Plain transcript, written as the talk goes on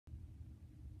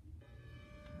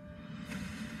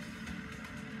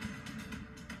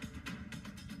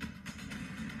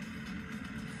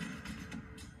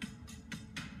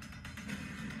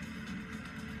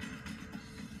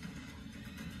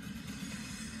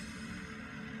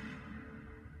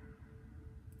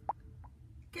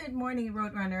Good morning,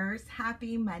 Roadrunners.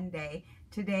 Happy Monday.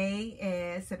 Today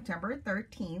is September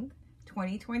 13th,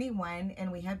 2021,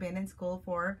 and we have been in school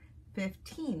for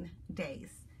 15 days.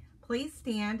 Please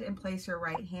stand and place your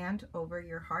right hand over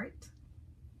your heart.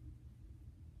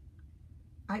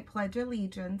 I pledge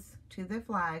allegiance to the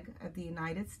flag of the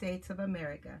United States of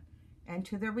America and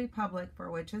to the republic for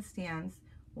which it stands,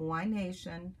 one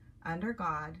nation, under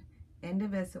God,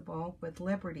 indivisible, with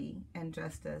liberty and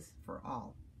justice for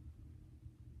all.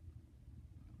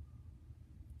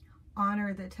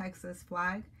 Honor the Texas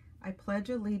flag. I pledge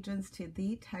allegiance to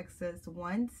thee, Texas,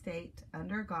 one state,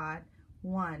 under God,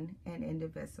 one and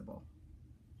indivisible.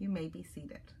 You may be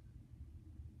seated.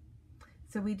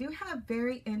 So we do have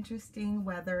very interesting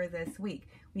weather this week.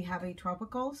 We have a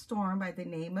tropical storm by the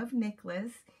name of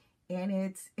Nicholas, and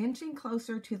it's inching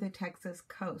closer to the Texas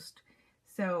coast.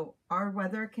 So our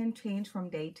weather can change from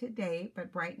day to day, but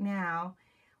right now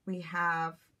we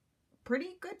have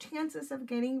pretty good chances of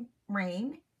getting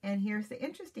rain. And here's the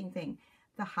interesting thing.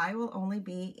 The high will only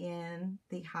be in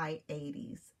the high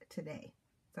 80s today.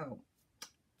 So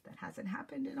that hasn't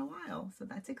happened in a while. So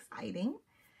that's exciting.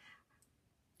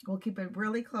 We'll keep a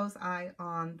really close eye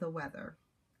on the weather.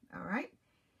 All right.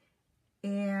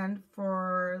 And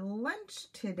for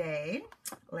lunch today,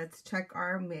 let's check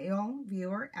our Meal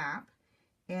Viewer app.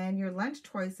 And your lunch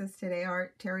choices today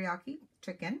are teriyaki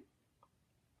chicken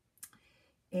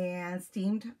and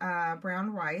steamed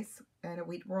brown rice and a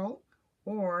wheat roll,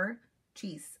 or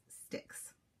cheese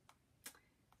sticks.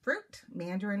 Fruit,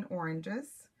 mandarin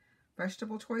oranges.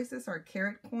 Vegetable choices are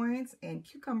carrot coins and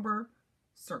cucumber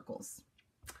circles.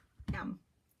 Yum.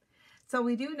 So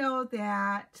we do know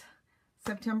that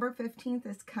September 15th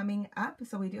is coming up.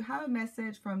 So we do have a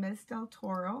message from Ms. Del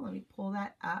Toro. Let me pull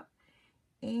that up.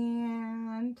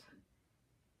 And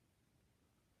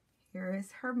here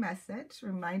is her message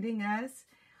reminding us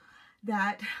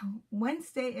that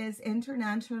Wednesday is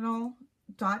International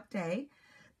Dot Day,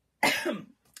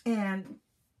 and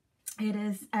it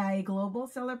is a global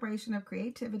celebration of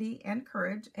creativity and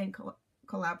courage and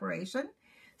collaboration.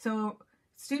 So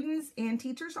students and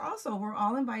teachers also, we're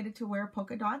all invited to wear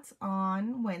polka dots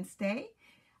on Wednesday.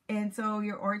 And so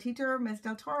your art teacher, Ms.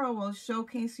 Del Toro, will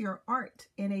showcase your art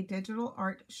in a digital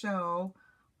art show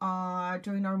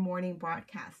during our morning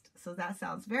broadcast. So that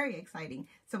sounds very exciting.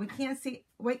 So we can't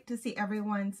wait to see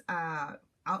everyone's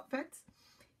outfits.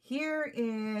 Here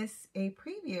is a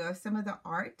preview of some of the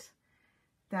art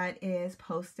that is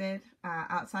posted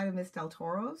outside of Ms. Del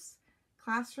Toro's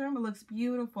classroom. It looks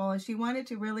beautiful, and she wanted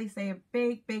to really say a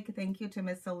big thank you to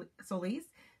Ms. Solis.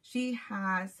 She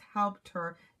has helped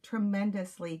her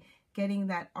tremendously getting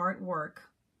that artwork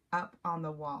up on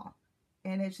the wall,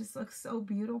 and it just looks so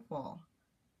beautiful.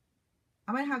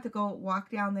 I'm going to have to go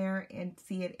walk down there and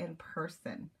see it in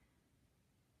person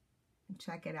and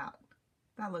check it out.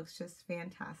 That looks just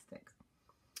fantastic.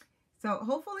 So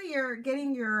hopefully you're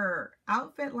getting your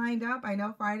outfit lined up. I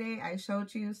know Friday I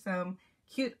showed you some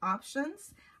cute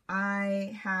options.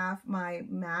 I have my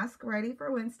mask ready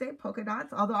for Wednesday, polka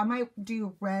dots, although I might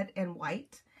do red and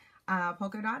white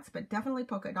polka dots, but definitely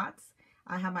polka dots.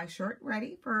 I have my shirt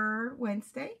ready for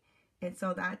Wednesday, and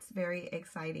so that's very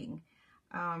exciting.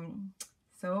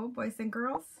 So boys and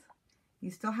girls,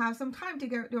 you still have some time to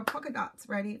get your polka dots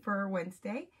ready for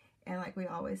Wednesday. And like we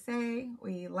always say,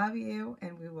 we love you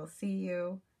and we will see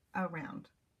you around.